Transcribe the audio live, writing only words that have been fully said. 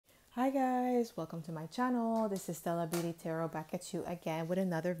Hi guys, welcome to my channel. This is Stella Beauty Tarot back at you again with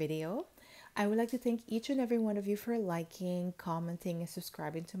another video. I would like to thank each and every one of you for liking, commenting, and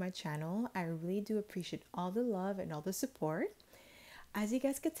subscribing to my channel. I really do appreciate all the love and all the support. As you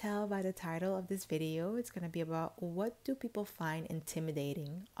guys could tell by the title of this video, it's going to be about what do people find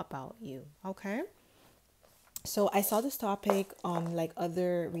intimidating about you, okay? So I saw this topic on like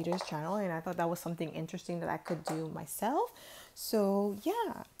other readers' channel and I thought that was something interesting that I could do myself. So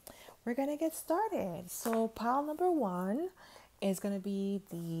yeah, we're gonna get started. So pile number one is gonna be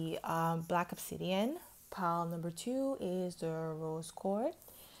the black obsidian. Pile number two is the rose quartz.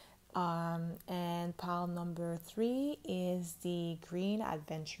 And pile number three is the green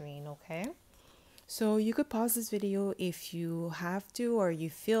adventurine, okay? So you could pause this video if you have to or you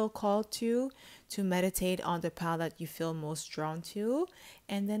feel called to meditate on the pal that you feel most drawn to.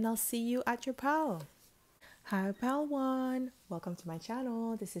 And then I'll see you at your pal. Hi pal one, welcome to my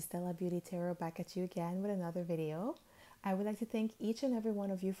channel. This is Stella Beauty Tarot back at you again with another video. I would like to thank each and every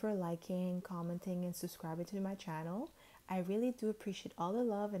one of you for liking, commenting, and subscribing to my channel. I really do appreciate all the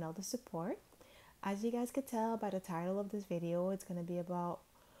love and all the support. As you guys could tell by the title of this video, it's going to be about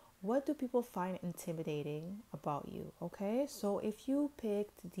what do people find intimidating about you, okay? So if you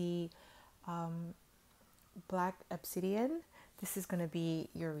picked the black obsidian, this is going to be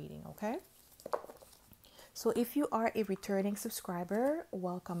your reading, okay? So if you are a returning subscriber,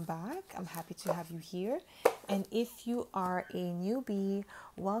 welcome back. I'm happy to have you here. And if you are a newbie,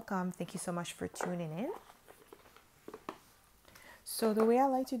 welcome. Thank you so much for tuning in. So the way I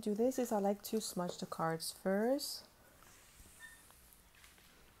like to do this is I like to smudge the cards first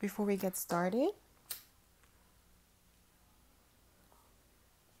before we get started.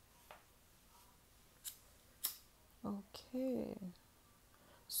 Okay.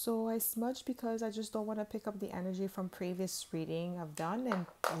 So I smudge because I just don't want to pick up the energy from previous reading I've done and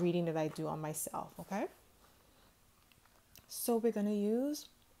reading that I do on myself, okay? So we're going to use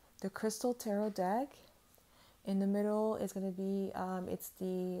the Crystal Tarot deck. In the middle is going to be, it's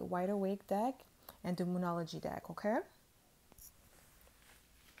the Wide Awake deck and the Moonology deck, okay?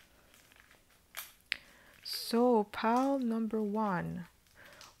 So pile number one.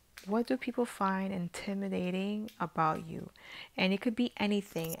 What do people find intimidating about you? And it could be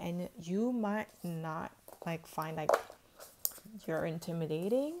anything, and you might not like find like you're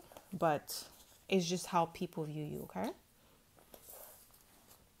intimidating, but it's just how people view you, okay?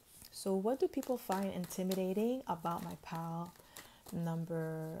 So what do people find intimidating about my pal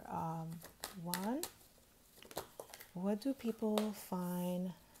number one? What do people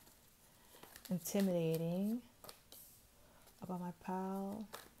find intimidating about my pal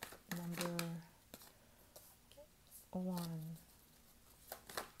number one?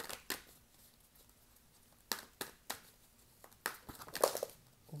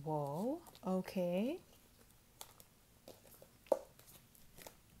 Whoa, okay.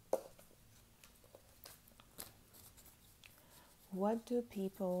 What do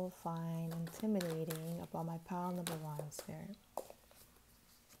people find intimidating about my pile number one, Spirit?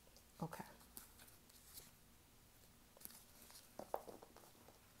 Okay.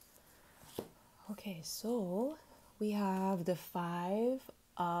 Okay, so we have the Five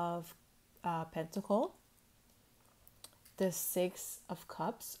of Pentacle, the Six of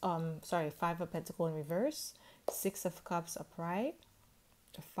Cups, Five of Pentacle in reverse, Six of Cups upright,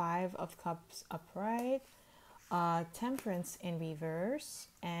 the Five of Cups upright, Temperance in reverse,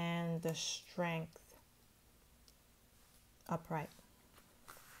 and the Strength upright.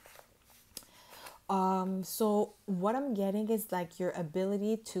 So what I'm getting is like your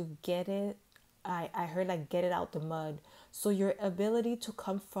ability to get it. I heard like get it out the mud. So your ability to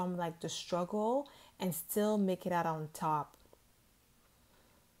come from like the struggle and still make it out on top.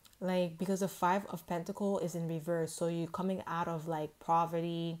 Like because the Five of Pentacle is in reverse, so you're coming out of like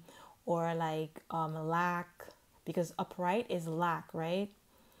poverty or like lack, because upright is lack, right?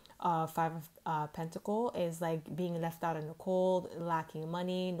 Five of Pentacle is like being left out in the cold, lacking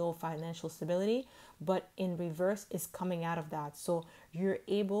money, no financial stability. But in reverse is coming out of that. So you're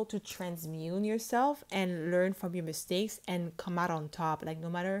able to transmune yourself and learn from your mistakes and come out on top. Like no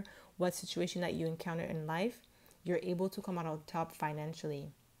matter what situation that you encounter in life, you're able to come out on top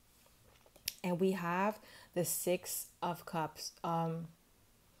financially. And we have the Six of Cups.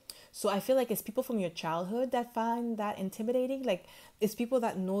 So I feel like it's people from your childhood that find that intimidating. Like it's people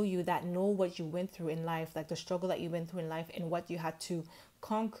that know you, that know what you went through in life, like the struggle that you went through in life and what you had to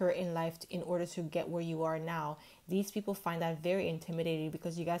conquer in life in order to get where you are now. These people find that very intimidating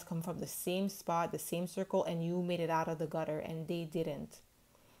because you guys come from the same spot, the same circle, and you made it out of the gutter and they didn't.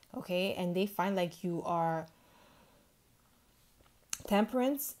 Okay? And they find like you are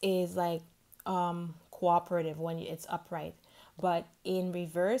Temperance is like cooperative when it's upright. But in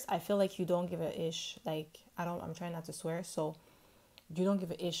reverse, I feel like you don't give a ish. Like, I'm trying not to swear. So you don't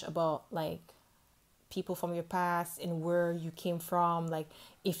give a ish about like people from your past and where you came from, like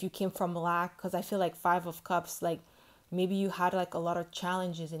if you came from lack, because I feel like Five of Cups, like maybe you had like a lot of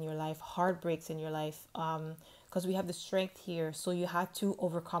challenges in your life, heartbreaks in your life, because we have the Strength here, so you had to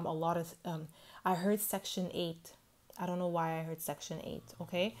overcome a lot of I heard section 8. I don't know why I heard section 8.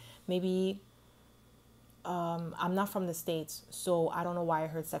 Okay, maybe I'm not from the States, so I don't know why I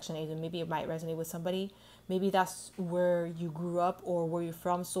heard Section 8, and maybe it might resonate with somebody. Maybe that's where you grew up or where you're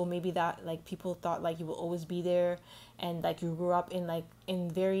from. So maybe that like people thought like you will always be there, and like you grew up in like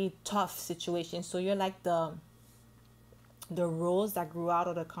in very tough situations. So you're like the rose that grew out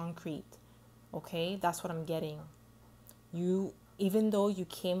of the concrete. Okay, that's what I'm getting. You, even though you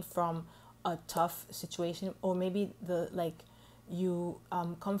came from a tough situation, or maybe the like you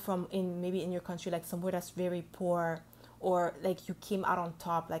come from in maybe in your country like somewhere that's very poor, or like you came out on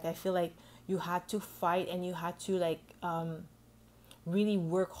top, like I feel like you had to fight and you had to like really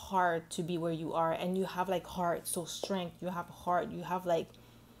work hard to be where you are, and you have like heart, so strength, you have heart, you have like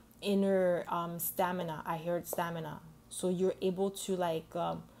inner stamina. I heard stamina, so you're able to like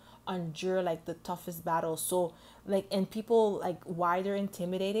endure like the toughest battle. So like, and people like why they're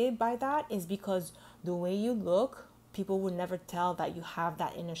intimidated by that is because the way you look, people would never tell that you have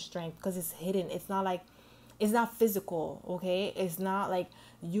that inner strength because it's hidden. It's not like, it's not physical. Okay, it's not like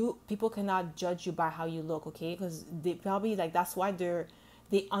you, people cannot judge you by how you look. Okay, because they probably like, that's why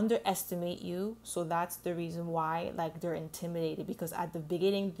they underestimate you. So that's the reason why like they're intimidated, because at the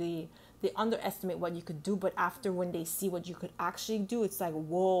beginning they underestimate what you could do, but after when they see what you could actually do, it's like,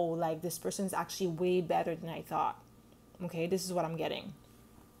 whoa, like this person's actually way better than I thought. Okay, this is what I'm getting.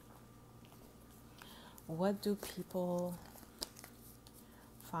 What do people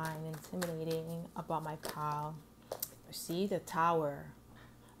find intimidating about my pal? See the Tower,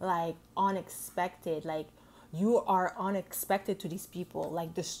 like unexpected, like you are unexpected to these people,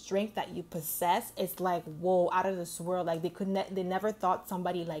 like the strength that you possess is like, whoa, out of this world. Like they never thought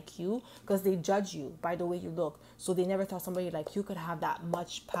somebody like you, because they judge you by the way you look, so they never thought somebody like you could have that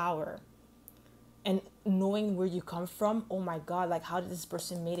much power. And knowing where you come from, oh my god, like how did this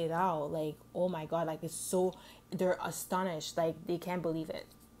person made it out, like oh my god, like it's so, they're astonished, like they can't believe it.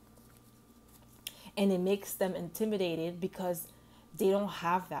 And it makes them intimidated because they don't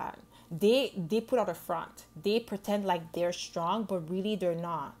have that. They put out a front, they pretend like they're strong, but really they're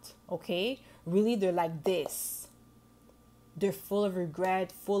not. Okay, really they're like this, they're full of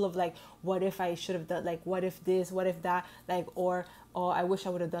regret, full of like, what if I should have done, like what if this, what if that, like, or oh, I wish I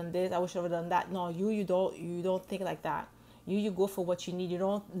would have done this, I wish I would have done that. No, you don't think like that. You go for what you need. You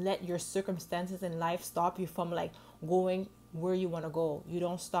don't let your circumstances in life stop you from like going where you want to go. You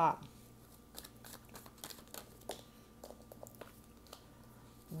don't stop.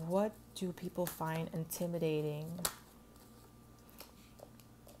 What do people find intimidating?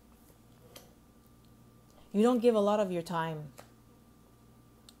 You don't give a lot of your time.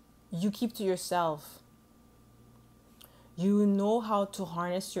 You keep to yourself. You know how to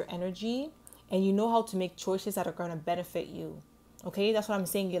harness your energy, and you know how to make choices that are going to benefit you. Okay, that's what I'm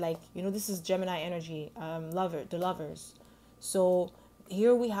saying. You're like, this is Gemini energy, the lovers. So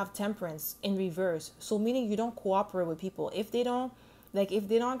here we have Temperance in reverse. So meaning you don't cooperate with people. If they're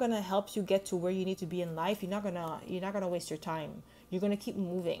not gonna help you get to where you need to be in life, you're not gonna waste your time. You're gonna keep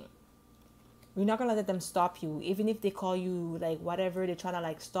moving. You're not gonna let them stop you, even if they call you like whatever, they're trying to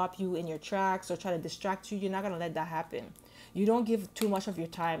like stop you in your tracks or try to distract you. You're not gonna let that happen. You don't give too much of your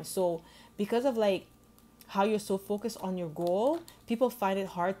time. So because of like how you're so focused on your goal, people find it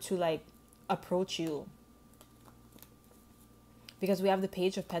hard to like approach you, because we have the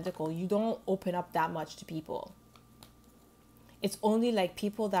Page of Pentacle. You don't open up that much to people. It's only like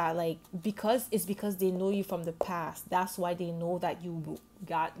people that like, because they know you from the past. That's why they know that you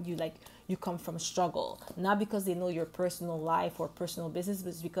come from struggle, not because they know your personal life or personal business, but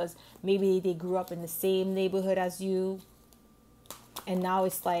it's because maybe they grew up in the same neighborhood as you, and now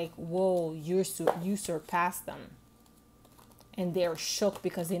it's like, whoa, you surpassed them, and they're shook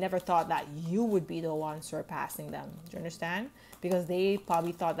because they never thought that you would be the one surpassing them. Do you understand? Because they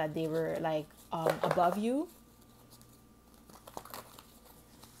probably thought that they were like above you.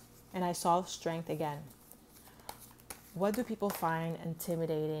 And I saw Strength again. What do people find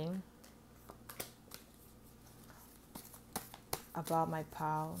intimidating about my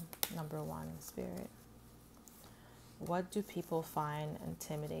pal number one, Spirit? What do people find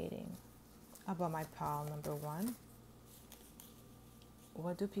intimidating about my pal number one?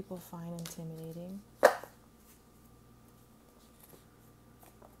 What do people find intimidating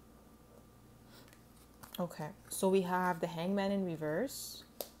Okay, so we have the Hangman in reverse,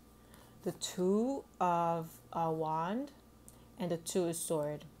 the Two of Wand, and the Two of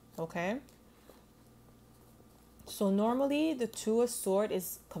Sword. Okay, so normally the Two of Sword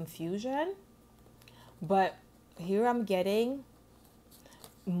is confusion, but here I'm getting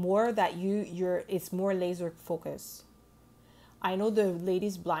more that you're it's more laser focus. I know the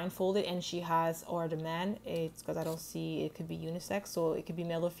lady's blindfolded and she has, or the man, it's because I don't see, it could be unisex, so it could be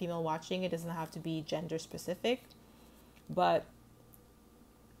male or female watching. It doesn't have to be gender specific. But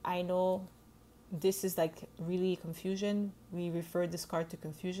I know this is like really confusion. We refer this card to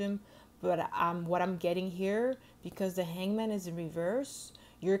confusion. But what I'm getting here, because the Hangman is in reverse,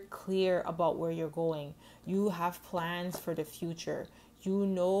 you're clear about where you're going. You have plans for the future. You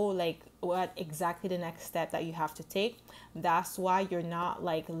know like what exactly the next step that you have to take. That's why you're not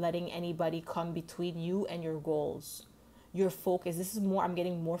like letting anybody come between you and your goals. Your focus, this is more, I'm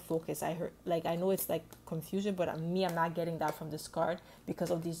getting more focus. I heard, like, I know it's like confusion, but I'm not getting that from this card because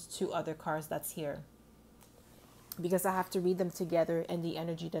of these two other cards that's here, because I have to read them together and the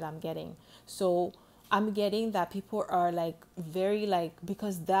energy that I'm getting. So I'm getting that people are like very like,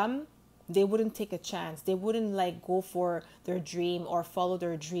 because they wouldn't take a chance. They wouldn't like go for their dream or follow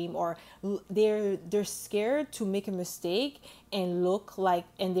their dream, or they're scared to make a mistake and look like,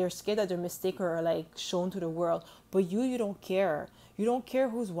 and they're scared that their mistake are like shown to the world. But you don't care. You don't care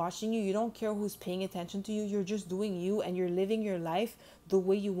who's watching you. You don't care who's paying attention to you. You're just doing you and you're living your life the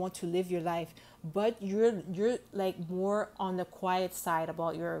way you want to live your life. But you're like more on the quiet side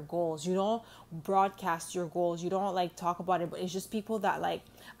about your goals. You don't broadcast your goals. You don't like talk about it, but it's just people that like,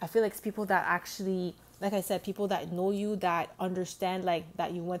 I feel like it's people that actually, like I said, people that know you, that understand like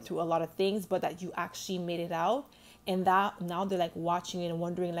that you went through a lot of things, but that you actually made it out. And that now they're like watching it and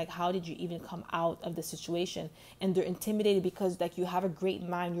wondering like, how did you even come out of the situation? And they're intimidated because like you have a great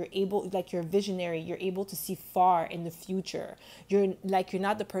mind. You're able, like you're visionary. You're able to see far in the future. You're like, you're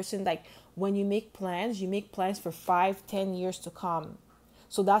not the person like, when you make plans, you make plans for 5-10 years to come.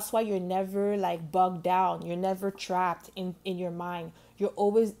 So that's why you're never like bogged down. You're never trapped in your mind. You're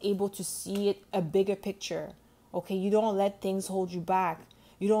always able to see it, a bigger picture. Okay, you don't let things hold you back.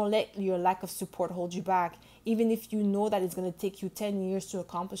 You don't let your lack of support hold you back. Even if you know that it's going to take you 10 years to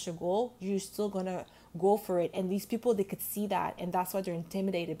accomplish a goal, you're still going to go for it. And these people, they could see that. And that's why they're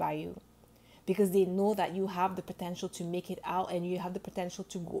intimidated by you, because they know that you have the potential to make it out and you have the potential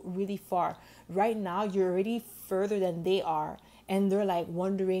to go really far. Right now, you're already further than they are. And they're like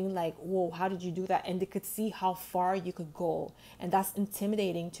wondering like, whoa, how did you do that? And they could see how far you could go. And that's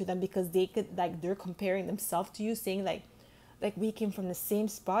intimidating to them, because they could like, they're comparing themselves to you, saying like we came from the same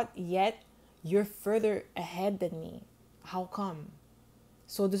spot, yet you're further ahead than me. How come?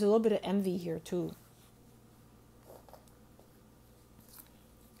 So there's a little bit of envy here too.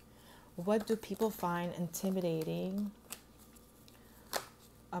 What do people find intimidating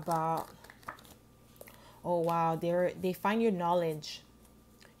about? Oh wow, they find your knowledge,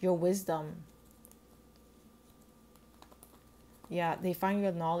 your wisdom. Yeah, they find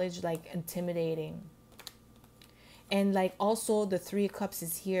your knowledge like intimidating. And like also the Three of Cups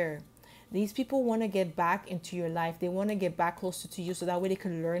is here. These people want to get back into your life. They want to get back closer to you so that way they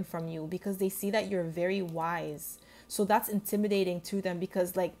can learn from you, because they see that you're very wise. So that's intimidating to them,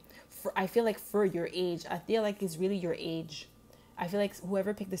 because like I feel like for your age, I feel like it's really your age. I feel like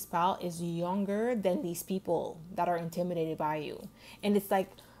whoever picked this pal is younger than these people that are intimidated by you. And it's like,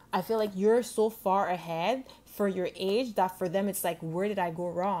 I feel like you're so far ahead for your age that for them it's like, where did I go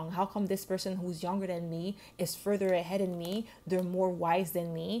wrong? How come this person who's younger than me is further ahead than me? They're more wise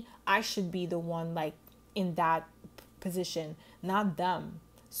than me. I should be the one like in that position, not them.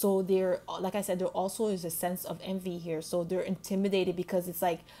 So they're, like I said, there also is a sense of envy here. So they're intimidated because it's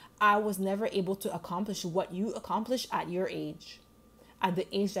like, I was never able to accomplish what you accomplished at your age. At the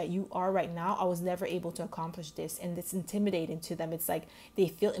age that you are right now, I was never able to accomplish this. And it's intimidating to them. It's like they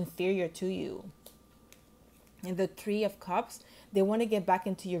feel inferior to you. And the Three of Cups, they want to get back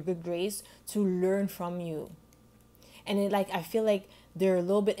into your good grace to learn from you. And it like, I feel like they're a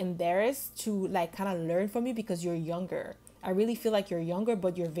little bit embarrassed to like kind of learn from you because you're younger. I really feel like you're younger,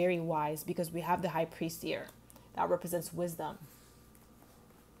 but you're very wise, because we have the High Priest here that represents wisdom.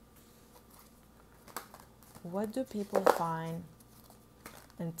 What do people find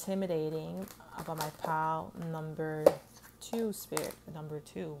intimidating about my pal number 2, Spirit? Number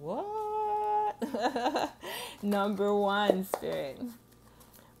 2. What? Number 1, Spirit.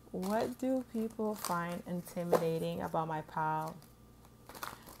 What do people find intimidating about my pal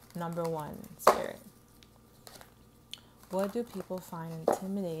number 1, Spirit? What do people find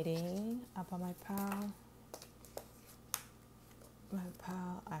intimidating about my pal? My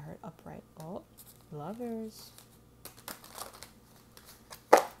pal, I heard upright. Oh, Lovers.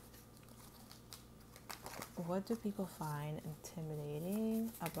 What do people find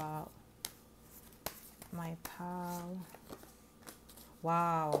intimidating about my pal?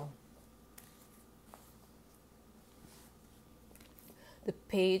 Wow. The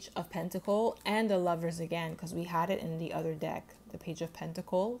Page of Pentacle and the Lovers again, because we had it in the other deck. The Page of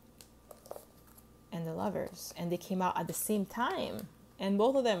Pentacle and the Lovers. And they came out at the same time. And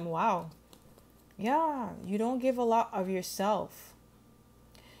both of them, wow. Yeah, you don't give a lot of yourself.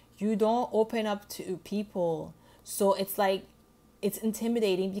 You don't open up to people. So it's like, it's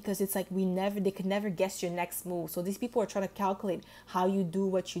intimidating because it's like they could never guess your next move. So these people are trying to calculate how you do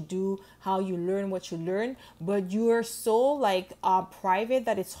what you do, how you learn what you learn, but you are so like private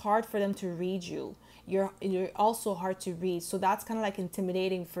that it's hard for them to read you. You're also hard to read, so that's kind of like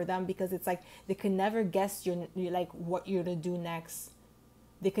intimidating for them because it's like they can never guess your like what you're gonna do next.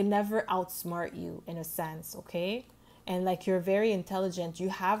 They can never outsmart you in a sense, okay? And like you're very intelligent. You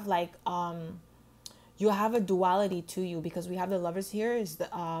have a duality to you because we have the Lovers here is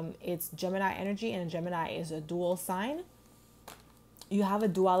it's Gemini energy, and Gemini is a dual sign. You have a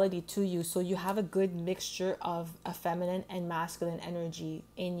duality to you, so you have a good mixture of a feminine and masculine energy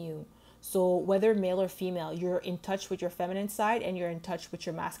in you. So whether male or female, you're in touch with your feminine side and you're in touch with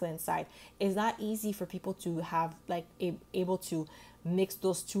your masculine side. It's not easy for people to have like able to mix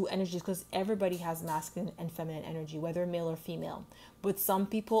those two energies because everybody has masculine and feminine energy, whether male or female. But some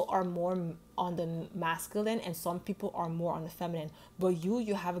people are more on the masculine and some people are more on the feminine. But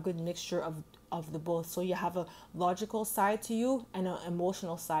you have a good mixture of the both. So you have a logical side to you and an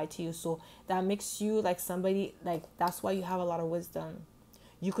emotional side to you. So that makes you like somebody like that's why you have a lot of wisdom.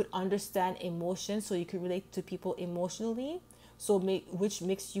 You could understand emotions, so you could relate to people emotionally. So which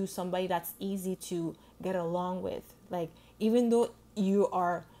makes you somebody that's easy to get along with. Like even though you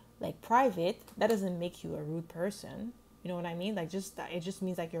are like private, that doesn't make you a rude person. You know what I mean? Like just that it just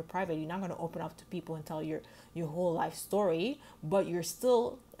means like you're private. You're not gonna open up to people and tell your whole life story, but you're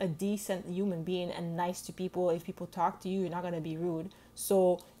still a decent human being and nice to people. If people talk to you, you're not gonna be rude.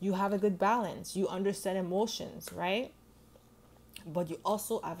 So you have a good balance. You understand emotions, right? But you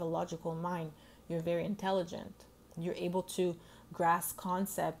also have a logical mind. You're very intelligent. You're able to grasp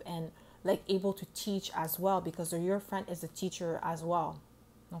concept and like able to teach as well because your friend is a teacher as well.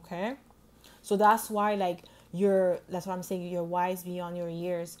 Okay, so that's why like that's what I'm saying, you're wise beyond your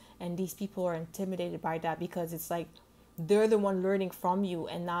years, and these people are intimidated by that because it's like they're the one learning from you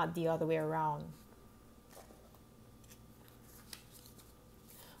and not the other way around.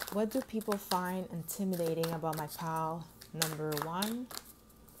 What do people find intimidating about my pal number one?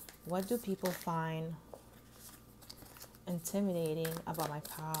 What do people find intimidating about my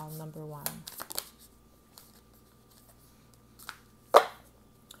pal number one?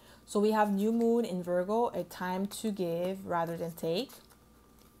 So we have new moon in Virgo, a time to give rather than take.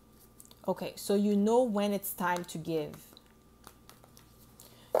 Okay, so you know when it's time to give.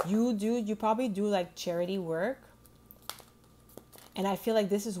 You probably do like charity work. And I feel like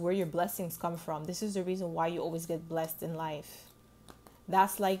this is where your blessings come from. This is the reason why you always get blessed in life.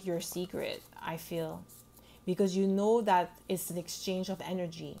 That's like your secret, I feel. Because you know that it's an exchange of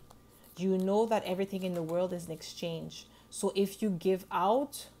energy. You know that everything in the world is an exchange. So if you give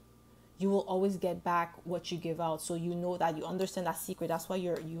out, you will always get back what you give out. So you know that, you understand that secret. That's why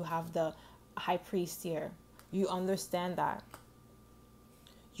you have the high priest here. You understand that.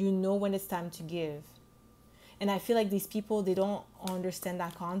 You know when it's time to give. And I feel like these people, they don't understand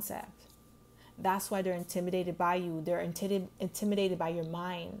that concept. That's why they're intimidated by you. They're intimidated by your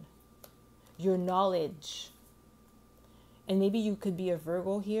mind, your knowledge. And maybe you could be a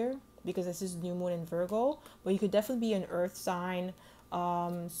Virgo here because this is new moon in Virgo, but you could definitely be an earth sign.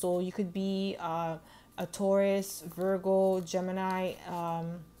 So you could be a Taurus, Virgo, Gemini.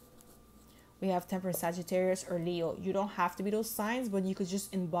 We have Temperance, Sagittarius, or Leo. You don't have to be those signs, but you could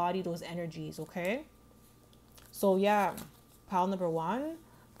just embody those energies, okay? So yeah, pile number one,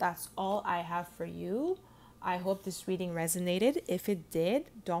 that's all I have for you. I hope this reading resonated. If it did,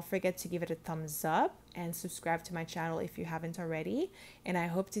 don't forget to give it a thumbs up and subscribe to my channel if you haven't already. And I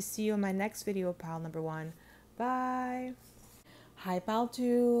hope to see you in my next video, pile number one. Bye. Hi, pile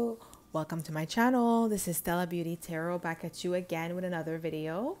two. Welcome to my channel. This is Stella Beauty Tarot back at you again with another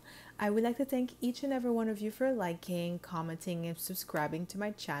video. I would like to thank each and every one of you for liking, commenting, and subscribing to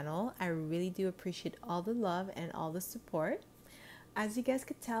my channel. I really do appreciate all the love and all the support. As you guys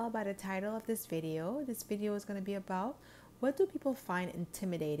could tell by the title of this video is going to be about what do people find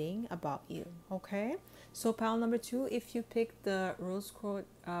intimidating about you, okay? So pile number two, if you pick the rose quartz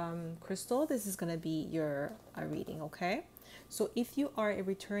crystal, this is going to be your reading, okay? So if you are a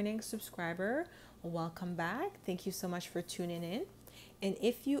returning subscriber, welcome back. Thank you so much for tuning in. And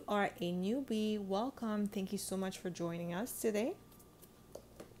if you are a newbie, welcome. Thank you so much for joining us today.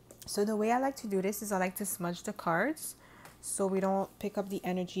 So the way I like to do this is I like to smudge the cards so we don't pick up the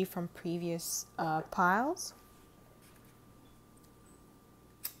energy from previous piles.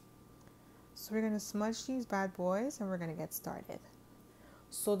 So we're going to smudge these bad boys and we're going to get started.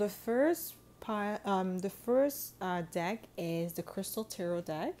 So the first deck is the Crystal Tarot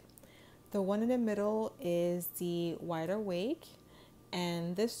deck. The one in the middle is the Wide Awake,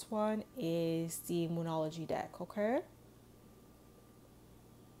 and this one is the Moonology deck, okay?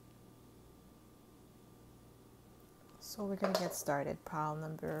 So we're going to get started. Pile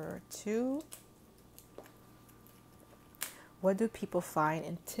number 2. What do people find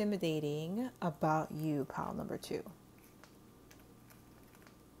intimidating about you? Pile number 2.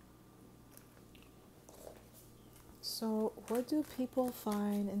 So what do people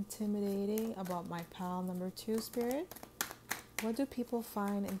find intimidating about my pile number 2, Spirit? What do people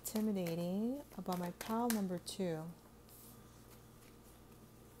find intimidating about my pile number 2?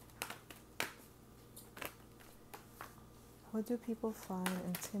 What do people find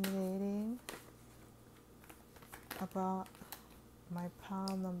intimidating about my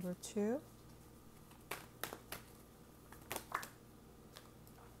pile number 2?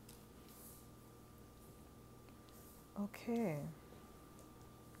 Okay.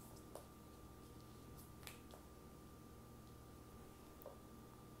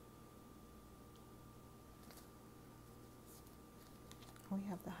 We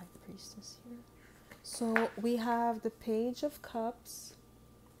have the High Priestess here. So we have the Page of Cups,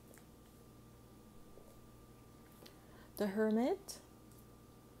 the Hermit,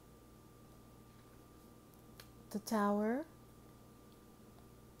 the Tower,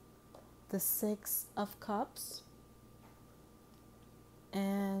 the Six of Cups,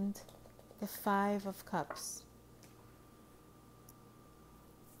 and the Five of Cups.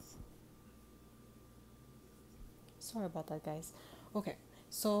 Sorry about that, guys. Okay,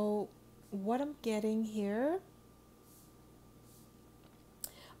 so what I'm getting here,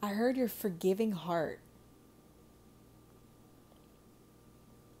 I heard your forgiving heart.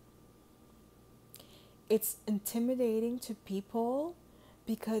 It's intimidating to people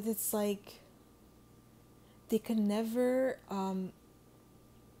because it's like they can never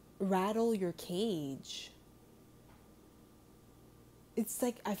rattle your cage. It's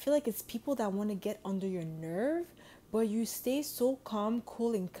like, I feel like it's people that want to get under your nerve, but you stay so calm,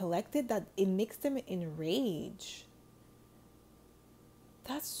 cool, and collected that it makes them enrage.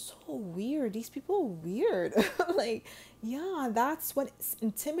 That's so weird. These people are weird. Like, yeah, that's what's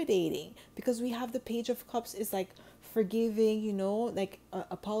intimidating, because we have the Page of Cups is like forgiving, you know, like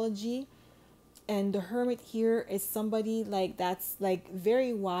apology. And the Hermit here is somebody like that's like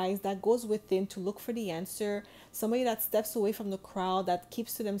very wise, that goes within to look for the answer. Somebody that steps away from the crowd, that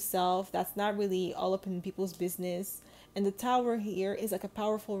keeps to themselves, that's not really all up in people's business. And the Tower here is like a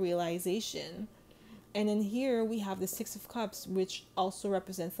powerful realization. And then here we have the Six of Cups, which also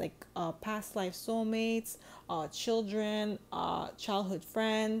represents like past life soulmates, children, childhood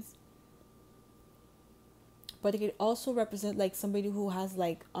friends. But it could also represent like somebody who has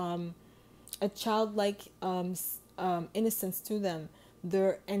like a childlike innocence to them.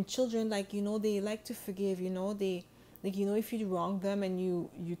 And children, like, you know, they like to forgive, you know, they like, you know, if you wrong them and you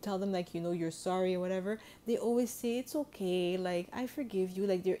tell them like, you know, you're sorry or whatever, they always say it's okay, like I forgive you.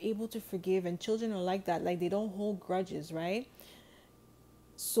 Like they're able to forgive, and children are like that, like they don't hold grudges, right?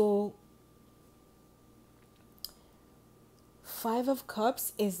 So Five of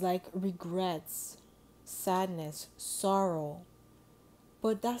Cups is like regrets, sadness, sorrow.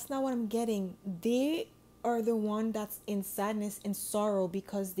 But that's not what I'm getting. They are the one that's in sadness and sorrow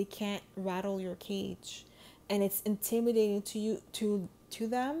because they can't rattle your cage. And it's intimidating to you, to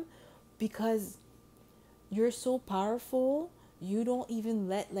them, because you're so powerful. You don't even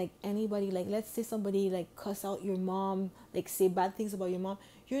let like anybody, like let's say somebody like cuss out your mom, like say bad things about your mom.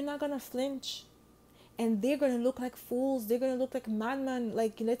 You're not gonna flinch. And they're gonna look like fools. They're gonna look like madmen.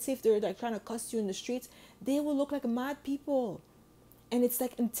 Like let's say if they're like trying to cuss you in the streets, they will look like mad people. And it's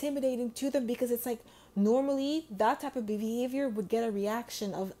like intimidating to them, because it's like normally that type of behavior would get a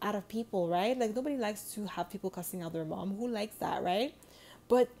reaction of out of people, right? Like nobody likes to have people cussing out their mom. Who likes that, right?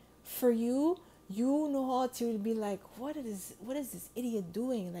 But for you, you know how to be like, what is this idiot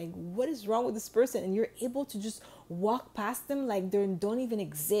doing? Like, what is wrong with this person? And you're able to just walk past them like they don't even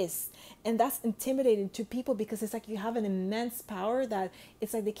exist. And that's intimidating to people, because it's like you have an immense power that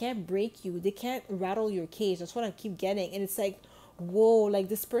it's like they can't break you, they can't rattle your cage. That's what I keep getting. And it's like, whoa, like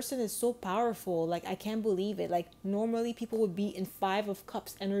this person is so powerful. Like I can't believe it. Like normally people would be in 5 of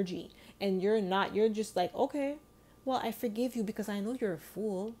cups energy and you're not. You're just like, okay, well, I forgive you because I know you're a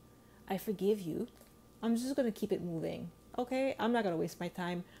fool. I forgive you. I'm just gonna keep it moving. Okay, I'm not gonna waste my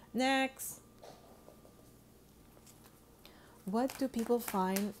time. Next. What do people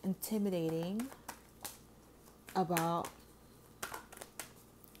find intimidating about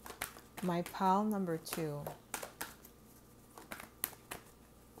my pile number 2?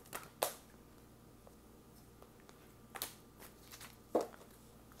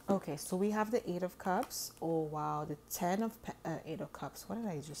 Okay, so we have the 8 of Cups. Oh wow, the 8 of Cups. What did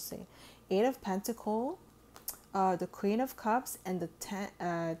I just say? 8 of Pentacle, the Queen of Cups, and the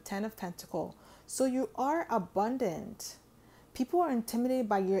 10 of Pentacle. So you are abundant. People are intimidated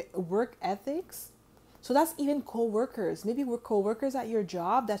by your work ethics. So that's even co-workers. Maybe we're co-workers at your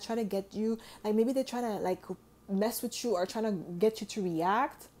job that try to get you, like maybe they're trying to like mess with you or trying to get you to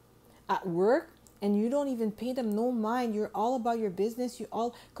react at work, and you don't even pay them no mind. You're all about your business. You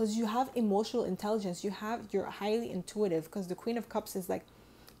all, because you have emotional intelligence. You're highly intuitive, because the Queen of Cups is like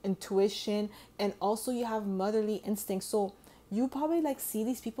intuition, and also you have motherly instinct. So you probably like see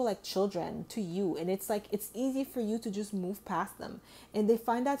these people like children to you, and it's like it's easy for you to just move past them, and they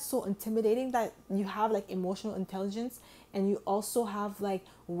find that so intimidating that you have like emotional intelligence, and you also have like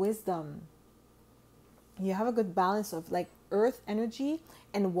wisdom. You have a good balance of like earth energy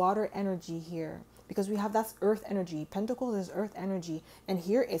and water energy here, because we have that's earth energy. Pentacles is earth energy, and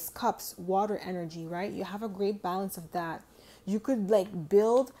here is cups, water energy, right? You have a great balance of that. You could like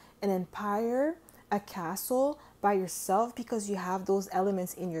build an empire, a castle by yourself, because you have those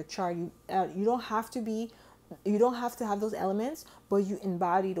elements in your chart. You don't have to be, you don't have to have those elements, but you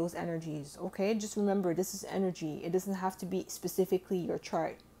embody those energies. Okay, just remember, this is energy. It doesn't have to be specifically your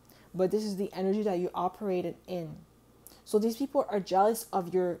chart, but this is the energy that you operated in. So these people are jealous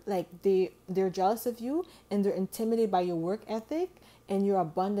of your, like they're jealous of you, and they're intimidated by your work ethic and your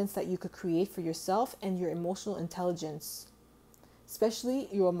abundance that you could create for yourself, and your emotional intelligence, especially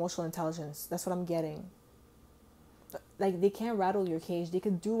your emotional intelligence. That's what I'm getting. Like they can't rattle your cage. They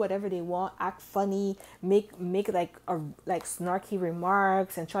could do whatever they want, act funny, make like snarky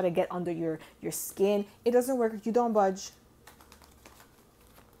remarks, and try to get under your skin. It doesn't work. You don't budge.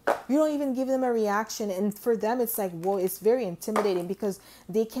 You don't even give them a reaction, and for them it's like, whoa, it's very intimidating, because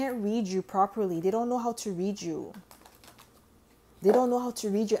they can't read you properly. They don't know how to read you. They don't know how to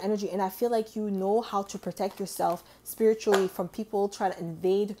read your energy, and I feel like you know how to protect yourself spiritually from people trying to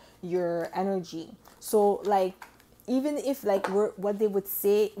invade your energy. So like, even if like what they would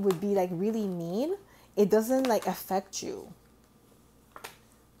say would be like really mean, it doesn't like affect you.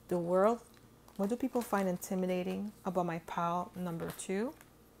 The World. What do people find intimidating about my pile number 2?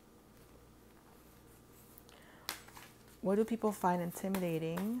 What do people find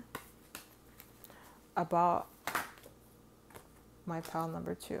intimidating about my pile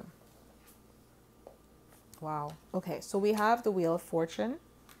number 2? Wow. Okay, so we have the Wheel of Fortune,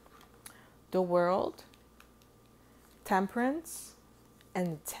 the World, Temperance, and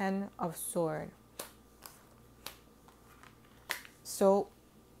the 10 of Swords. So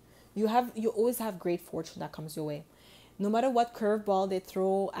you always have great fortune that comes your way. No matter what curveball they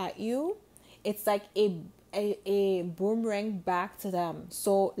throw at you, it's like a boomerang back to them.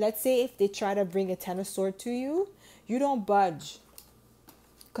 So let's say if they try to bring a 10 of Swords to you, you don't budge,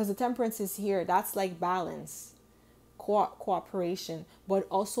 because the Temperance is here. That's like balance, cooperation, but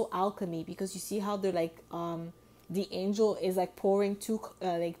also alchemy, because you see how they're like the angel is like pouring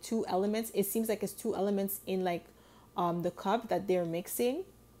two elements. It seems like it's 2 elements in like the cup that they're mixing.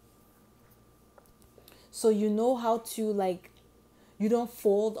 So you know how to like, you don't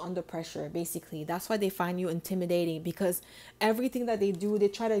fold under pressure. Basically, that's why they find you intimidating, because everything that they do, they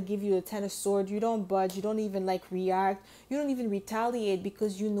try to give you a 10 of Swords. You don't budge. You don't even like react. You don't even retaliate,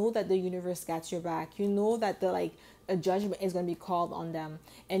 because you know that the universe got your back. You know that the like a judgment is going to be called on them,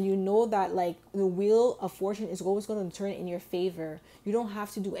 and you know that like the Wheel of Fortune is always going to turn in your favor. You don't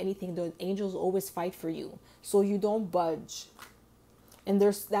have to do anything. The angels always fight for you, so you don't budge. And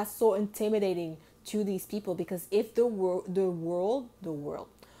that's so intimidating to these people, because if the roles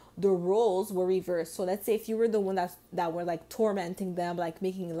were reversed. So let's say if you were the one that were like tormenting them, like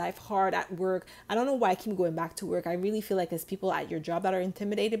making life hard at work. I don't know why I keep going back to work. I really feel like it's people at your job that are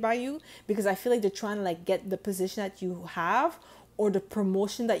intimidated by you, because I feel like they're trying to like get the position that you have, or the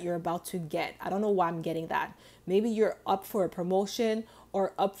promotion that you're about to get. I don't know why I'm getting that. Maybe you're up for a promotion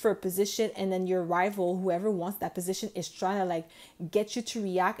or up for a position, and then your rival, whoever wants that position, is trying to like get you to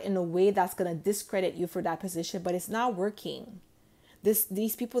react in a way that's going to discredit you for that position, but it's not working.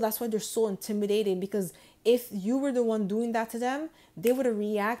 These people, that's why they're so intimidating, because if you were the one doing that to them, they would have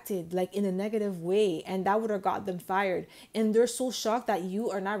reacted like in a negative way, and that would have got them fired. And they're so shocked that you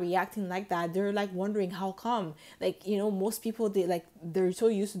are not reacting like that. They're like wondering how come. Like, you know, most people, they're so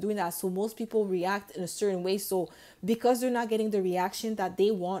used to doing that, so most people react in a certain way. So because they're not getting the reaction that they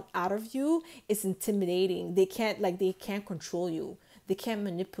want out of you, it's intimidating. They can't control you, they can't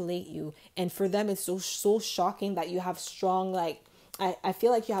manipulate you. And for them, it's so shocking that you have strong, like, I feel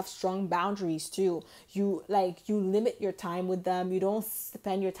like you have strong boundaries too. You limit your time with them. You don't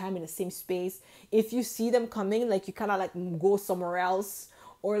spend your time in the same space. If you see them coming, like, you kind of like go somewhere else.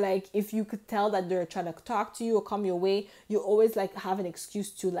 Or like, if you could tell that they're trying to talk to you or come your way, you always like have an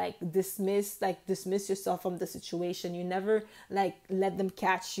excuse to like dismiss yourself from the situation. You never like let them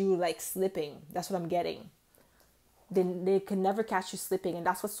catch you like slipping. That's what I'm getting. They can never catch you slipping, and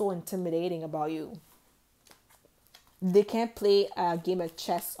that's what's so intimidating about you. They can't play a game of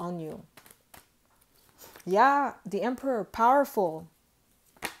chess on you. Yeah, the Emperor, powerful.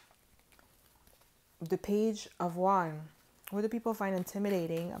 The Page of Wand. What do people find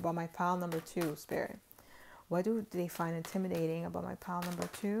intimidating about my pile number 2, Spirit? What do they find intimidating about my pile number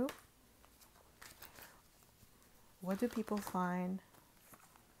 2? What do people find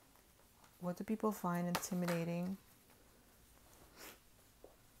intimidating?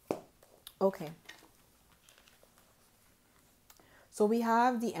 Okay. So we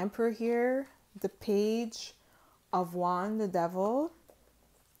have the Emperor here, the Page of Wand, the Devil,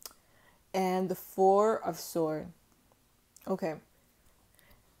 and the Four of Sword. Okay.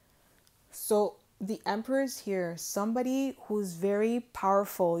 So the Emperor is here, somebody who's very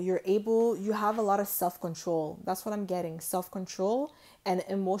powerful. You have a lot of self-control. That's what I'm getting. Self-control and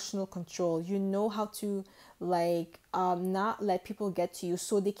emotional control. You know how to like not let people get to you.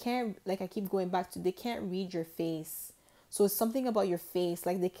 So they can't, like I keep going back to, they can't read your face. So it's something about your face.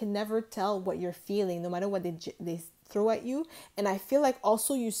 Like, they can never tell what you're feeling, no matter what they throw at you. And I feel like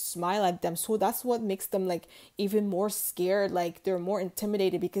also you smile at them. So that's what makes them like even more scared. Like, they're more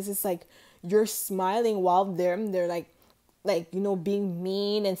intimidated, because it's like you're smiling while they're like, you know, being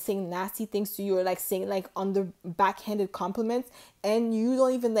mean and saying nasty things to you, or like saying like under backhanded compliments, and you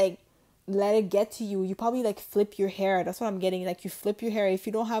don't even like let it get to you. You probably like flip your hair. That's what I'm getting. Like, you flip your hair. If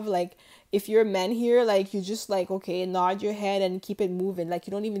you don't have like, if you're a man here, like, you just like, okay, nod your head and keep it moving. Like,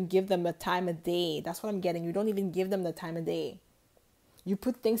 you don't even give them a time of day. That's what I'm getting. You don't even give them the time of day. You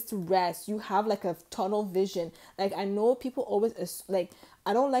put things to rest. You have like a tunnel vision. Like, I know people always like,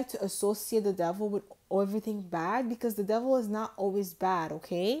 I don't like to associate the devil with everything bad, because the devil is not always bad.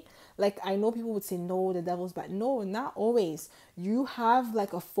 Okay, like, I know people would say, no, the devil's bad. No, not always. You have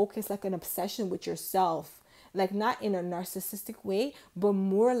like a focus, like an obsession with yourself, like not in a narcissistic way, but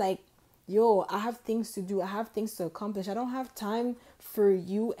more like, yo, I have things to do. I have things to accomplish. I don't have time for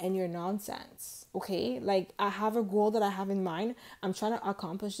you and your nonsense. Okay? Like, I have a goal that I have in mind. I'm trying to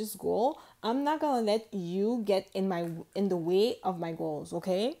accomplish this goal. I'm not going to let you get in the way of my goals,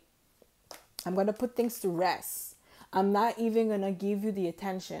 okay? I'm going to put things to rest. I'm not even going to give you the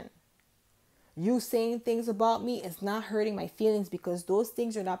attention. You saying things about me is not hurting my feelings, because those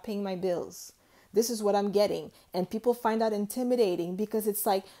things are not paying my bills. This is what I'm getting. And people find that intimidating, because it's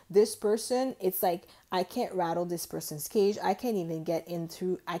like, this person, it's like, I can't rattle this person's cage. I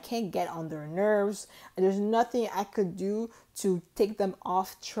can't get on their nerves. There's nothing I could do to take them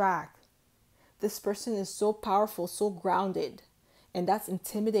off track. This person is so powerful, so grounded. And that's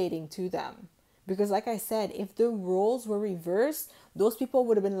intimidating to them. Because like I said, if the roles were reversed, those people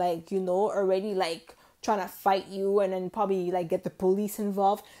would have been like, you know, already like trying to fight you, and then probably like get the police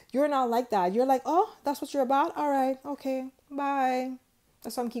involved. You're not like that. You're like, oh, that's what you're about? All right, okay, bye.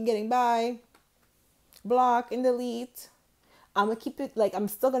 That's what I'm keep getting. Bye. Block and delete. I'm gonna keep it like, I'm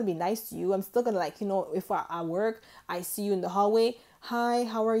still gonna be nice to you. I'm still gonna, like, you know, if I work, I see you in the hallway. Hi,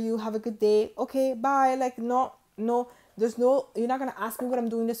 how are you? Have a good day. Okay, bye. Like, no, you're not gonna ask me what I'm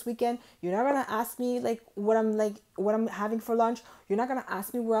doing this weekend. You're not gonna ask me what I'm having for lunch. You're not gonna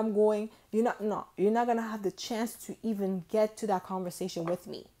ask me where I'm going. You're not gonna have the chance to even get to that conversation with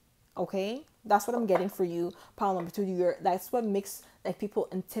me. Okay? That's what I'm getting for you. Pile number 2, that's what makes like people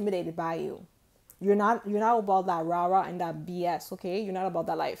intimidated by you. You're not about that rah-rah and that BS, okay? You're not about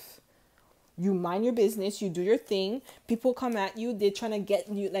that life. You mind your business, you do your thing. People come at you, they're trying to get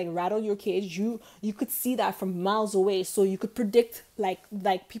you, like, rattle your cage. You could see that from miles away. So you could predict, like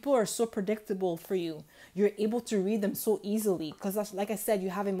people are so predictable for you. You're able to read them so easily, because that's, like I said,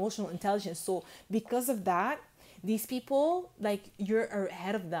 you have emotional intelligence. So because of that, these people, like, you're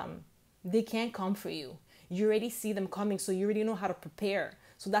ahead of them. They can't come for you. You already see them coming, so you already know how to prepare.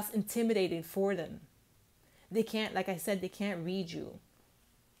 So that's intimidating for them. They can't, like I said, they can't read you.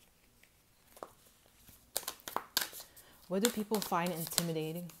 What do people find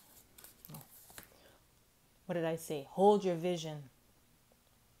intimidating? What did I say? Hold your vision.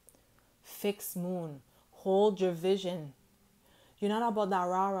 Fixed moon. Hold your vision. You're not about that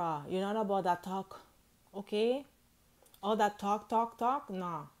rah-rah. You're not about that talk. Okay? All that talk.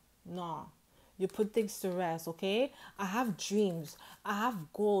 Nah. Nah. You put things to rest, okay? I have dreams. I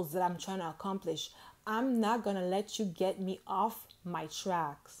have goals that I'm trying to accomplish. I'm not going to let you get me off my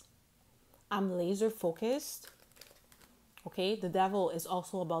tracks. I'm laser focused. Okay? The devil is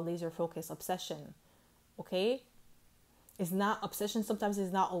also about laser focus, obsession. Okay? It's not, obsession sometimes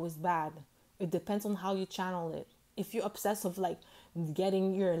is not always bad. It depends on how you channel it. If you're obsessed of like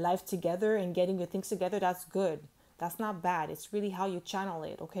getting your life together and getting your things together, that's good. That's not bad. It's really how you channel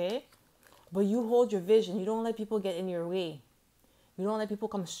it, okay? But you hold your vision. You don't let people get in your way. You don't let people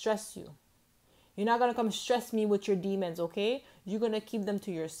come stress you. You're not going to come stress me with your demons, okay? You're going to keep them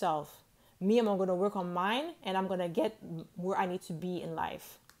to yourself. Me, I'm going to work on mine and I'm going to get where I need to be in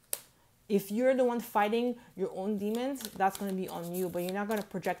life. If you're the one fighting your own demons, that's going to be on you, but you're not going to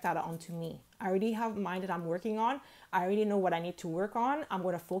project that onto me. I already have mine that I'm working on. I already know what I need to work on. I'm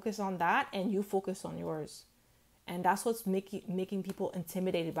going to focus on that and you focus on yours. And that's what's making people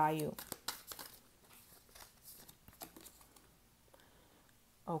intimidated by you.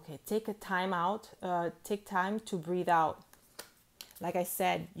 Okay, take a time out. Take time to breathe out. Like I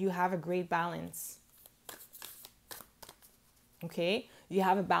said, you have a great balance. Okay, you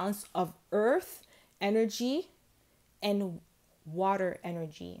have a balance of earth energy and water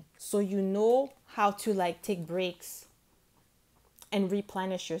energy. So you know how to like take breaks and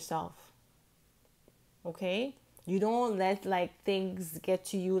replenish yourself. Okay, you don't let like things get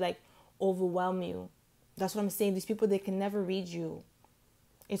to you, like overwhelm you. That's what I'm saying. These people, they can never read you.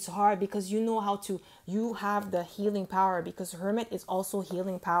 It's hard because you know how to, you have the healing power, because Hermit is also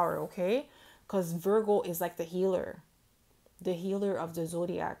healing power, okay? Because Virgo is like the healer of the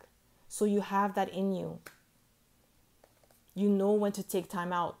zodiac. So you have that in you. You know when to take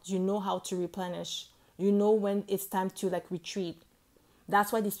time out. You know how to replenish. You know when it's time to like retreat.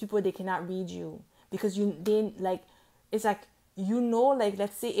 That's why these people, they cannot read you, because they like, it's like, you know, like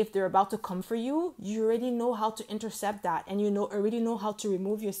let's say if they're about to come for you, you already know how to intercept that, and you already know how to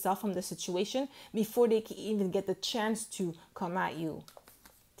remove yourself from the situation before they can even get the chance to come at you.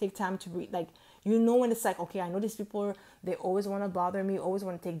 Take time to breathe. Like, you know when it's like, okay, I know these people, they always want to bother me, always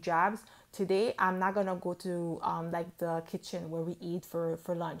want to take jabs. Today I'm not gonna go to like the kitchen where we eat for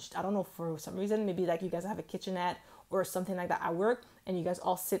lunch. I don't know, for some reason, maybe like you guys have a kitchenette or something like that at work, and you guys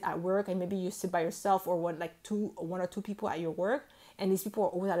all sit at work, and maybe you sit by yourself, or one or two people at your work, and these people are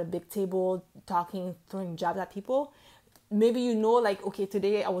always at a big table talking, throwing jabs at people. Maybe you know, like, okay,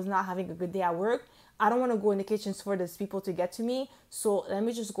 today I was not having a good day at work. I don't want to go in the kitchens for these people to get to me, so let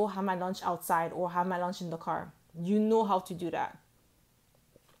me just go have my lunch outside or have my lunch in the car. You know how to do that.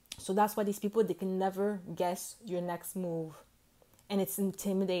 So that's why these people, they can never guess your next move, and it's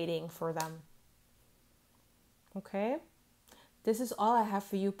intimidating for them. Okay, this is all I have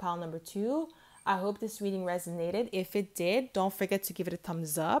for you, pile number 2. I hope this reading resonated. If it did, don't forget to give it a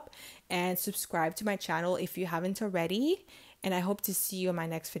thumbs up and subscribe to my channel if you haven't already. And I hope to see you in my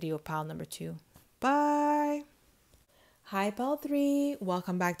next video, pile number 2. Bye. Hi, pile 3.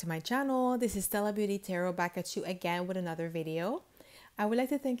 Welcome back to my channel. This is Stella Beauty Tarot, back at you again with another video. I would like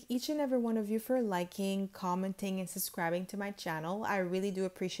to thank each and every one of you for liking, commenting, and subscribing to my channel. I really do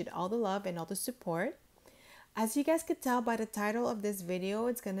appreciate all the love and all the support. As you guys could tell by the title of this video,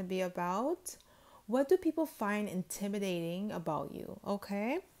 it's going to be about, what do people find intimidating about you?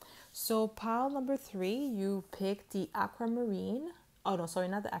 Okay, so pile number 3, you picked the aquamarine. Oh no, sorry,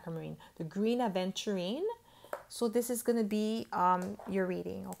 not the aquamarine, the green aventurine. So this is going to be your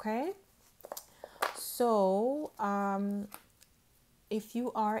reading, okay? So if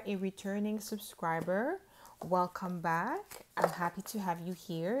you are a returning subscriber, welcome back. I'm happy to have you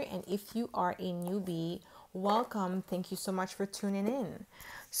here. And if you are a newbie, welcome. Thank you so much for tuning in.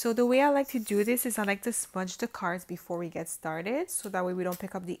 So the way I like to do this is I like to smudge the cards before we get started, so that way we don't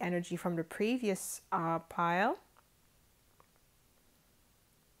pick up the energy from the previous pile.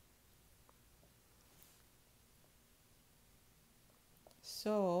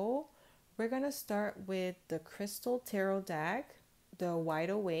 So we're going to start with the Crystal Tarot deck, the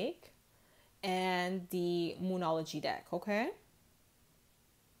Wide Awake, and the Moonology deck, okay?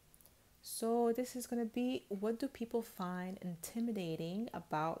 So this is going to be, what do people find intimidating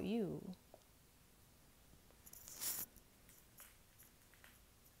about you?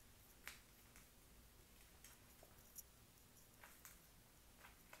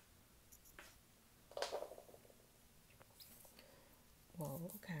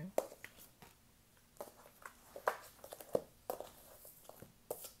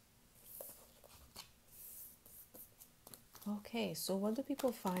 Okay, so what do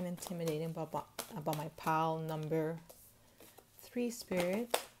people find intimidating about my pile number 3,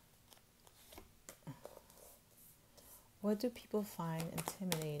 Spirit? What do people find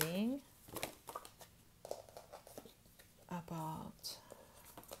intimidating about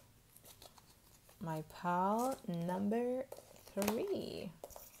my pile number 3?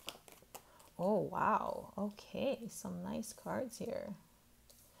 Oh, wow. Okay, some nice cards here.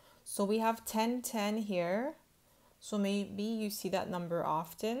 So we have 1010 here. So maybe you see that number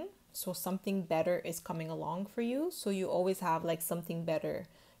often. So something better is coming along for you. So you always have like something better.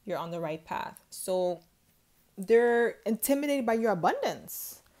 You're on the right path. So they're intimidated by your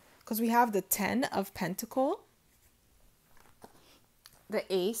abundance. Because we have the 10 of Pentacle, the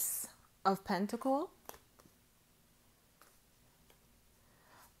Ace of Pentacle,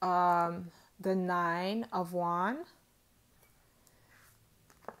 the 9 of Wand,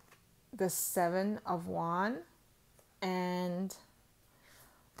 the 7 of Wand, and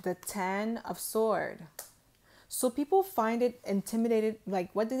the 10 of Sword. So people find it intimidated.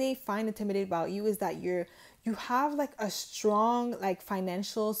 Like, what do they find intimidated about you is that you have like a strong like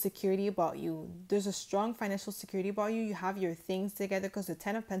financial security about you. There's a strong financial security about you. You have your things together because the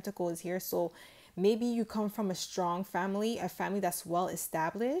 10 of Pentacles is here. So maybe you come from a strong family, a family that's well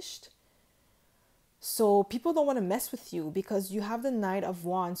established. So people don't want to mess with you because you have the Knight of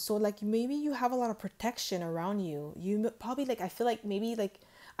Wands. So like maybe you have a lot of protection around you. You probably like, I feel like maybe like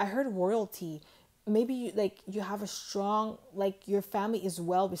I heard royalty. Maybe you like you have a strong, like your family is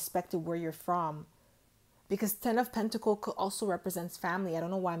well respected where you're from. Because 10 of Pentacle could also represents family. I don't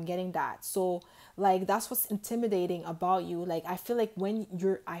know why I'm getting that. So like that's what's intimidating about you. Like I feel like when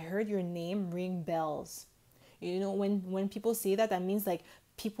I heard your name ring bells. You know, when people say that, that means like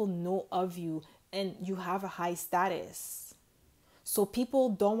people know of you and you have a high status. So people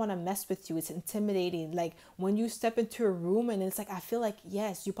don't want to mess with you. It's intimidating. Like when you step into a room and it's like, I feel like,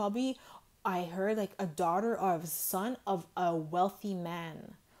 yes, you probably, I heard like a daughter or a son of a wealthy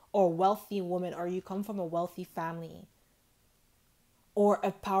man or wealthy woman, or you come from a wealthy family or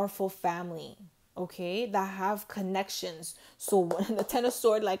a powerful family, okay, that have connections. So when the 10 of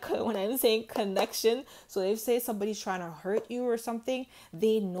Sword, like when I'm saying connection, so if say somebody's trying to hurt you or something,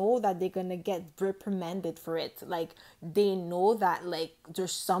 they know that they're gonna get reprimanded for it. Like they know that like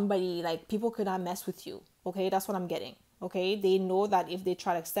there's somebody, like people could not mess with you, okay? That's what I'm getting. Okay, they know that if they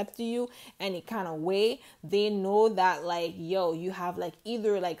try to accept you any kind of way, they know that like, yo, you have like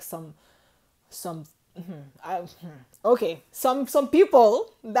either like some okay, some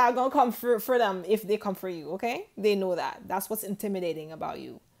people that are gonna come for them if they come for you. Okay, they know that. That's what's intimidating about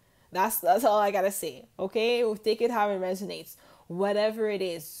you. That's all I gotta say. Okay, take it how it resonates. Whatever it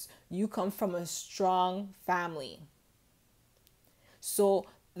is, you come from a strong family. So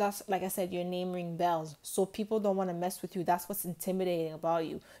that's, like I said, your name ring bells. So people don't want to mess with you. That's what's intimidating about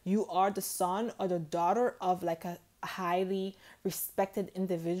you. You are the son or the daughter of like a highly respected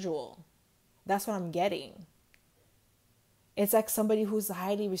individual. That's what I'm getting. It's like somebody who's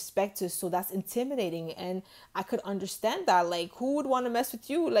highly respected. So that's intimidating. And I could understand that. Like, who would want to mess with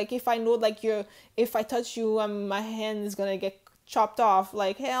you? Like, if I know, like, if I touch you, my hand is going to get chopped off.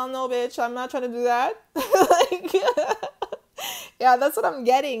 Like, hell no, bitch. I'm not trying to do that. Like, yeah, that's what I'm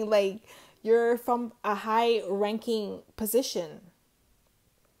getting. Like, you're from a high ranking position.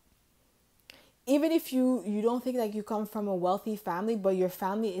 Even if you don't think like you come from a wealthy family, but your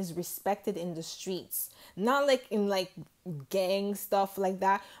family is respected in the streets, not like in like gang stuff like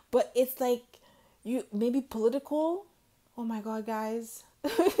that, but it's like you maybe political. Oh my god, guys.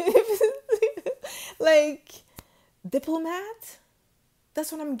 Like diplomat,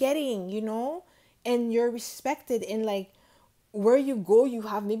 that's what I'm getting, you know. And you're respected in like where you go. You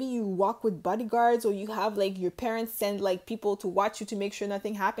have, maybe you walk with bodyguards, or you have like your parents send like people to watch you to make sure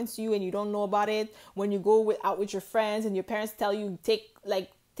nothing happens to you and you don't know about it. When you go out with your friends and your parents tell you take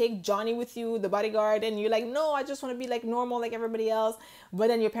Johnny with you, the bodyguard, and you're like, no, I just want to be like normal like everybody else. But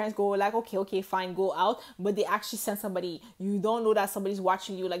then your parents go like, okay, fine, go out. But they actually send somebody. You don't know that somebody's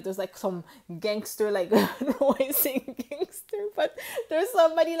watching you. Like there's like some gangster, like I don't know why I'm saying gangster, but there's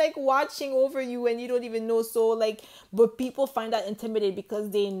somebody like watching over you and you don't even know. So like, but people find that intimidating because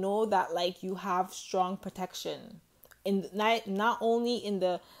they know that like you have strong protection. In not only in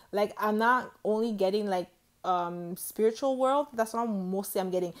the, like, I'm not only getting like spiritual world. That's what I'm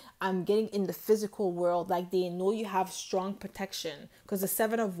getting. I'm getting in the physical world. Like they know you have strong protection because the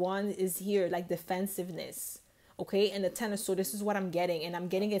 7 of Wands is here, like defensiveness. Okay, and the 10 of Swords, this is what I'm getting, and I'm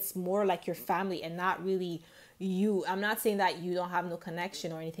getting it's more like your family and not really you. I'm not saying that you don't have no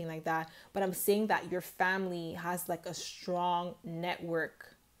connection or anything like that, but I'm saying that your family has like a strong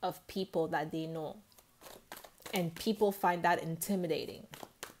network of people that they know. and people find that intimidating.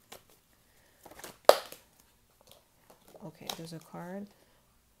 Okay, there's a card.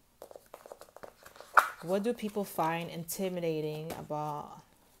 What do people find intimidating about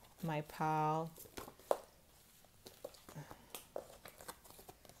my pal?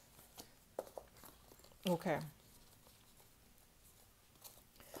 Okay.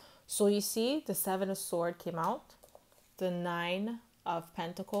 So you see the Seven of Swords came out, the Nine of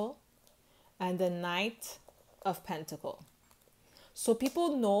Pentacle, and the Knight of Pentacle. So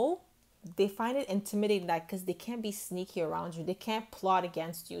people know, they find it intimidating that because they can't be sneaky around you. They can't plot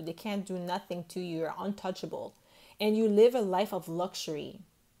against you. They can't do nothing to you. You're untouchable. And you live a life of luxury.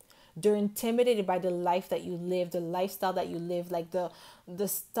 They're intimidated by the life that you live, the lifestyle that you live, like the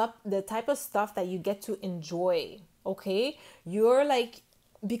stuff, the type of stuff that you get to enjoy. Okay? You're like,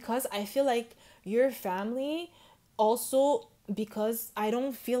 because I feel like your family also, because I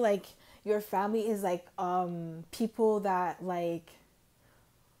don't feel like your family is like people that like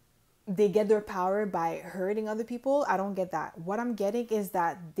they get their power by hurting other people. I don't get that. What I'm getting is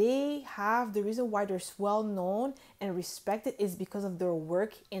that they have the reason why they're well known and respected is because of their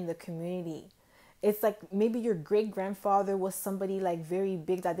work in the community. It's like maybe your great grandfather was somebody like very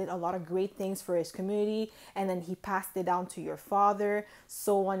big that did a lot of great things for his community, and then he passed it down to your father,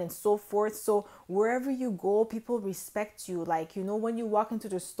 so on and so forth. So wherever you go, people respect you. Like, you know, when you walk into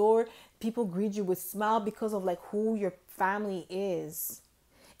the store, people greet you with smile because of like who your family is.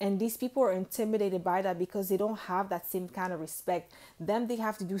 And these people are intimidated by that because they don't have that same kind of respect. Them, they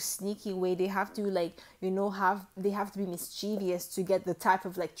have to do sneaky way. They have to like, you know, they have to be mischievous to get the type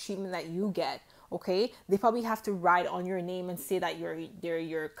of like treatment that you get. Okay, they probably have to write on your name and say that they're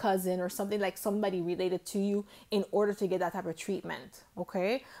your cousin or something, like somebody related to you, in order to get that type of treatment.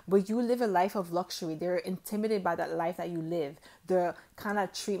 Okay, but you live a life of luxury. They're intimidated by that life that you live, the kind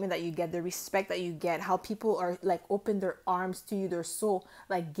of treatment that you get, the respect that you get, how people are like open their arms to you. They're so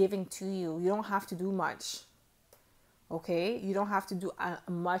like giving to you. You don't have to do much. Okay, you don't have to do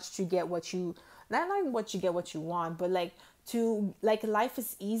much to get what you, not like what you get what you want, but like to like life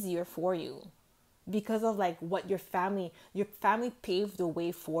is easier for you because of like what your family paved the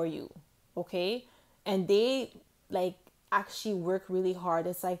way for you. Okay, and they like actually work really hard.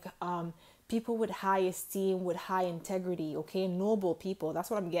 It's like people with high esteem, with high integrity. Okay, noble people, that's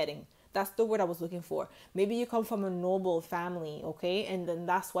what I'm getting. That's the word I was looking for. Maybe you come from a noble family. Okay, and then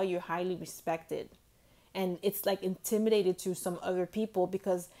that's why you're highly respected, and it's like intimidated to some other people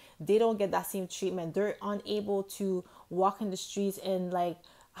because they don't get that same treatment. They're unable to walk in the streets and like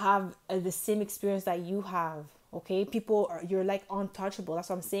have the same experience that you have. Okay, people are, you're like untouchable. That's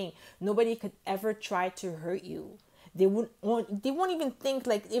what I'm saying. Nobody could ever try to hurt you. They won't even think,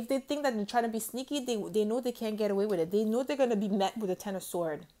 like if they think that they're trying to be sneaky, they know they can't get away with it. They know they're going to be met with a 10 of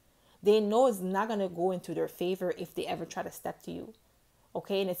sword. They know it's not going to go into their favor if they ever try to step to you.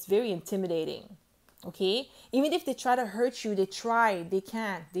 Okay, and it's very intimidating. Okay, even if they try to hurt you, they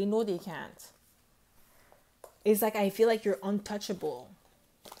can't, they know they can't. It's like I feel like you're untouchable.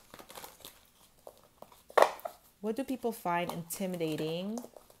 What do people find intimidating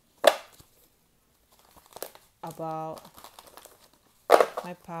about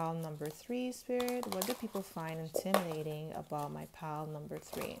my pile number 3, Spirit? What do people find intimidating about my pile number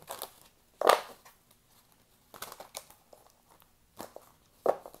 3?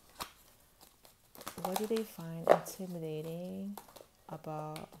 What do they find intimidating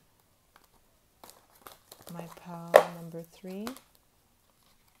about my pile number 3?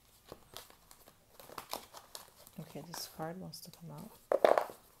 Okay, this card wants to come out.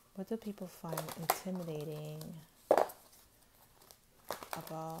 What do people find intimidating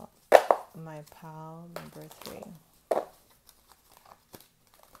about my pal number 3?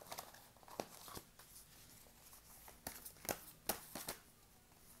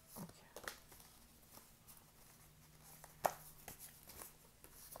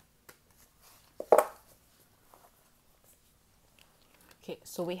 Okay,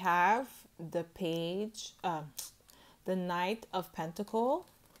 so we have the page, the Knight of Pentacle,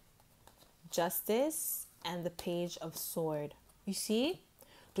 Justice, and the Page of Sword. You see,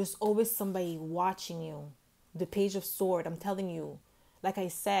 there's always somebody watching you. The Page of Sword, I'm telling you. Like I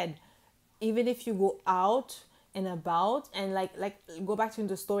said, even if you go out and about and like go back to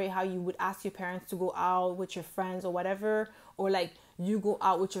the story how you would ask your parents to go out with your friends or whatever, or like you go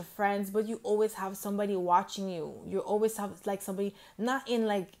out with your friends, but you always have somebody watching you. You always have like somebody, not in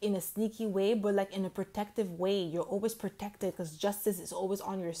like in a sneaky way, but like in a protective way. You're always protected because justice is always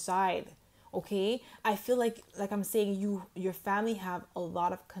on your side. Okay, I feel like I'm saying, your family have a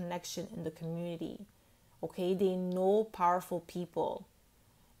lot of connection in the community. Okay, they know powerful people,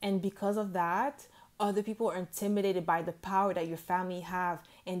 and because of that, Other people are intimidated by the power that your family have,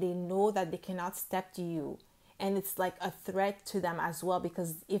 and they know that they cannot step to you. And it's like a threat to them as well,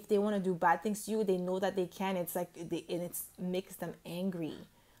 because if they want to do bad things to you, they know that they can. It's like and it's makes them angry.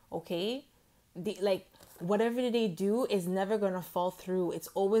 Okay, like whatever they do is never gonna fall through. It's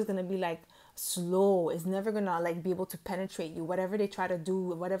always gonna be like slow. It's never gonna like be able to penetrate you. Whatever they try to do,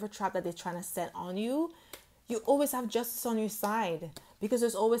 whatever trap that they're trying to set on you, you always have justice on your side, because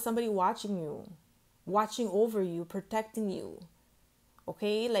there's always somebody watching you, watching over you, protecting you.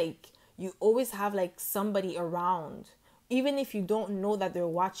 Okay, like you always have like somebody around. Even if you don't know that they're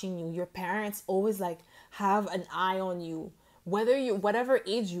watching you, your parents always like have an eye on you. Whether you whatever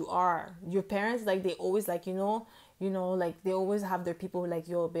age you are, your parents, like they always like, like they always have their people like,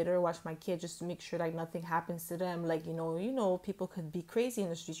 yo, better watch my kid just to make sure like nothing happens to them. Like, people could be crazy in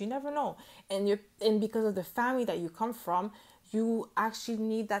the streets. You never know. And because of the family that you come from, you actually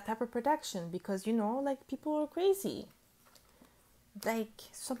need that type of protection, because like people are crazy. Like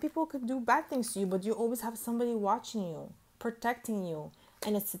some people could do bad things to you, but you always have somebody watching you, protecting you,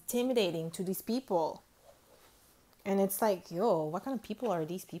 and it's intimidating to these people. And it's like, yo, what kind of people are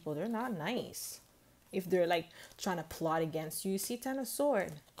these people? They're not nice. If they're like trying to plot against you, you see Ten of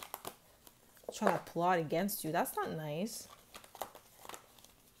Sword trying to plot against you, that's not nice.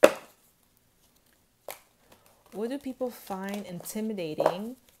 What do people find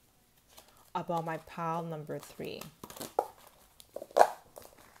intimidating about my pile number 3?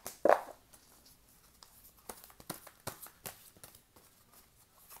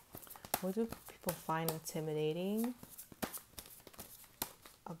 What do people find intimidating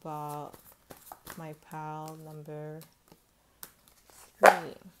about my pile number 3?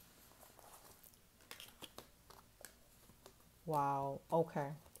 Wow. Okay.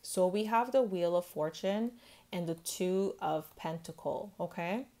 So we have the Wheel of Fortune and the Two of Pentacle.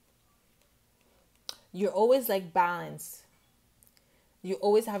 Okay. You're always like balanced. You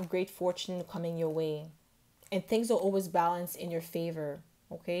always have great fortune coming your way. And things are always balanced in your favor.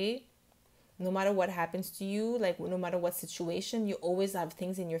 Okay. No matter what happens to you, like no matter what situation, you always have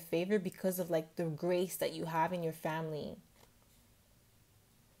things in your favor because of like the grace that you have in your family.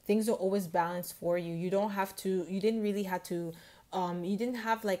 Things are always balanced for you. You don't have to, you didn't really have to, you didn't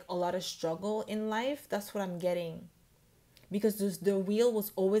have like a lot of struggle in life. That's what I'm getting. Because the wheel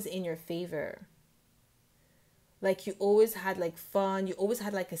was always in your favor. Like you always had like fun, you always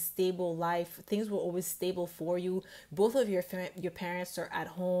had like a stable life, things were always stable for you. Both of your parents are at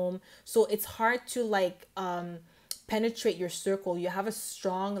home, so it's hard to like penetrate your circle. You have a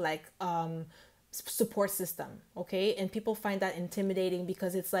strong like support system. Okay, and people find that intimidating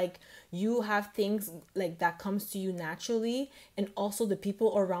because it's like you have things like that comes to you naturally, and also the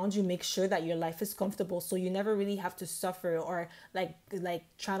people around you make sure that your life is comfortable, so you never really have to suffer or like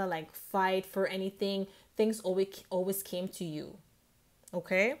try to like fight for anything. Things always came to you.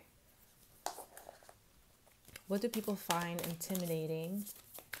 Okay, what do people find intimidating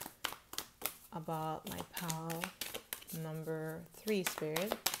about my pal number 3,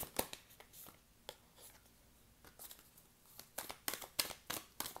 Spirit?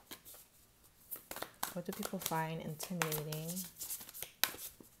 What do people find intimidating?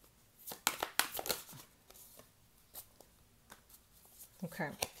 Okay.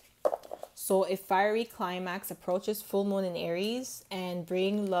 So if fiery climax approaches full moon in Aries and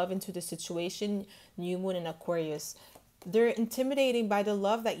bring love into the situation, new moon in Aquarius, they're intimidating by the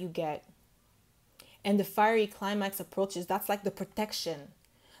love that you get. And the fiery climax approaches, that's like the protection.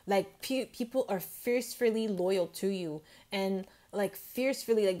 Like people are fiercely loyal to you, and like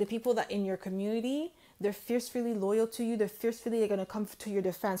fiercely, like the people that in your community, they're fiercely loyal to you. They're fiercely going to come to your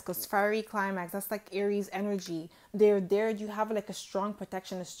defense, because fiery climax, that's like Aries energy. They're there. You have like a strong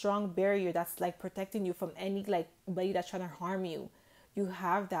protection, a strong barrier that's like protecting you from any like body that's trying to harm you. You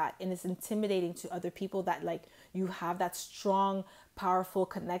have that, and it's intimidating to other people that like you have that strong, powerful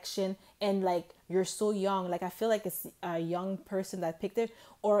connection, and like you're so young. Like I feel like it's a young person that picked it,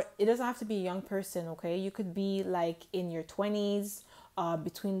 or it doesn't have to be a young person. Okay, you could be like in your 20s,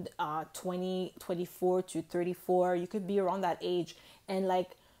 between 24 to 34. You could be around that age, and like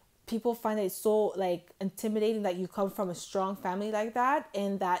people find it so like intimidating that you come from a strong family like that,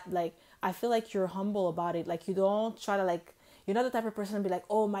 and that like I feel like you're humble about it. Like you don't try to like, you're not the type of person to be like,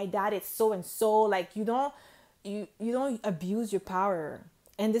 oh, my dad is so and so. Like you don't abuse your power.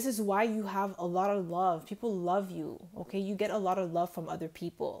 And this is why you have a lot of love. People love you. Okay, you get a lot of love from other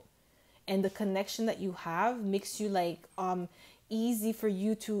people, and the connection that you have makes you like easy for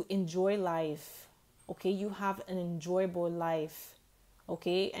you to enjoy life. Okay, you have an enjoyable life.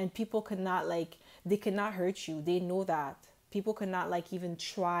 Okay, and people cannot like, they cannot hurt you. They know that. People cannot like even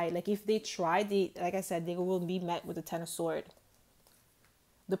try. Like if they try, they, like I said, they will be met with the 10 of sword.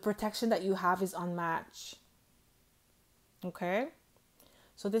 The protection that you have is unmatched. Okay?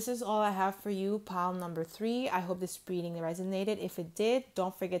 So this is all I have for you, pile number 3. I hope this reading resonated. If it did,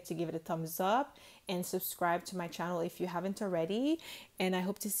 don't forget to give it a thumbs up and subscribe to my channel if you haven't already. And I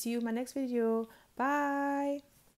hope to see you in my next video. Bye.